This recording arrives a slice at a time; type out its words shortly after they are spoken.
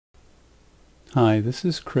Hi, this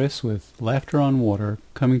is Chris with Laughter on Water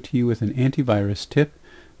coming to you with an antivirus tip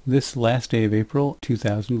this last day of April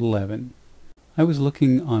 2011. I was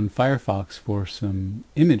looking on Firefox for some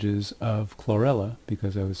images of chlorella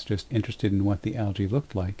because I was just interested in what the algae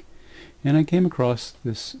looked like, and I came across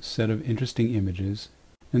this set of interesting images,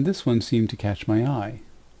 and this one seemed to catch my eye.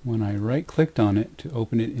 When I right-clicked on it to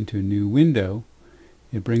open it into a new window,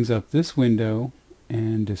 it brings up this window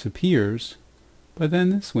and disappears, but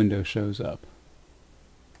then this window shows up.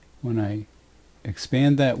 When I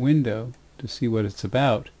expand that window to see what it's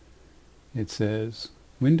about, it says,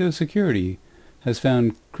 Windows Security has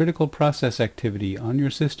found critical process activity on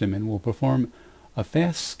your system and will perform a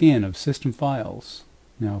fast scan of system files.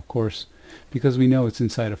 Now, of course, because we know it's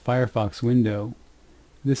inside a Firefox window,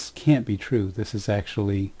 this can't be true. This is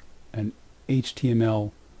actually an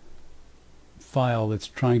HTML file that's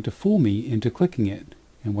trying to fool me into clicking it.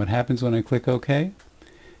 And what happens when I click OK?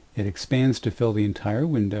 It expands to fill the entire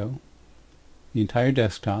window, the entire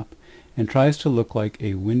desktop, and tries to look like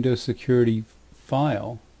a Windows Security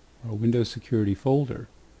file or a Windows Security folder.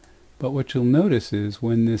 But what you'll notice is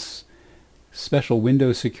when this special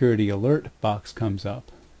Windows Security alert box comes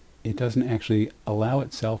up, it doesn't actually allow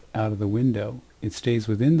itself out of the window. It stays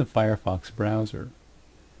within the Firefox browser.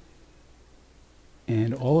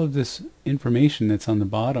 And all of this information that's on the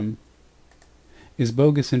bottom is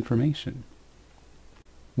bogus information.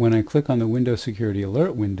 When I click on the Windows Security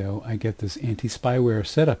Alert window, I get this anti-spyware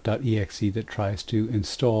setup.exe that tries to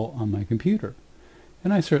install on my computer.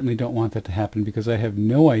 And I certainly don't want that to happen because I have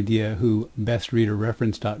no idea who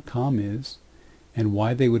bestreaderreference.com is and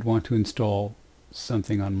why they would want to install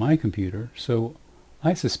something on my computer, so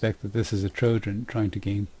I suspect that this is a Trojan trying to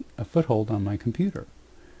gain a foothold on my computer.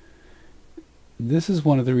 This is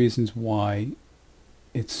one of the reasons why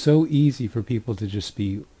it's so easy for people to just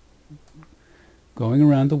be going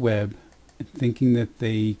around the web and thinking that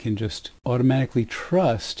they can just automatically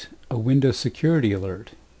trust a Windows Security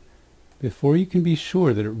Alert. Before you can be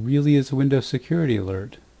sure that it really is a Windows Security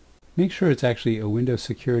Alert, make sure it's actually a Windows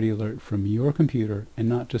Security Alert from your computer and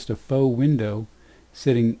not just a faux window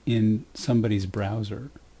sitting in somebody's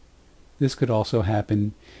browser. This could also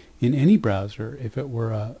happen in any browser. If it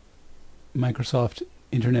were a Microsoft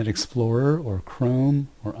Internet Explorer or Chrome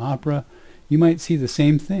or Opera, you might see the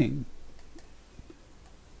same thing.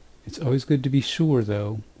 It's always good to be sure,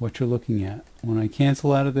 though, what you're looking at. When I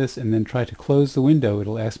cancel out of this and then try to close the window,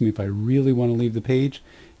 it'll ask me if I really want to leave the page.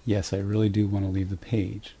 Yes, I really do want to leave the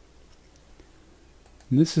page.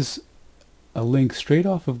 And this is a link straight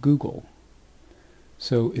off of Google.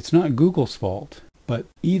 So it's not Google's fault, but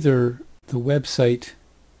either the website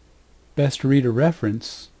Best Reader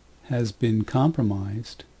Reference has been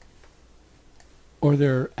compromised, or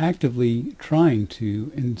they're actively trying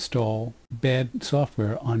to install bad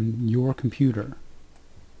software on your computer.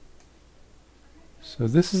 So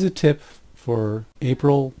this is a tip for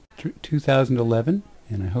April 2011,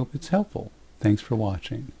 and I hope it's helpful. Thanks for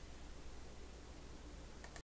watching.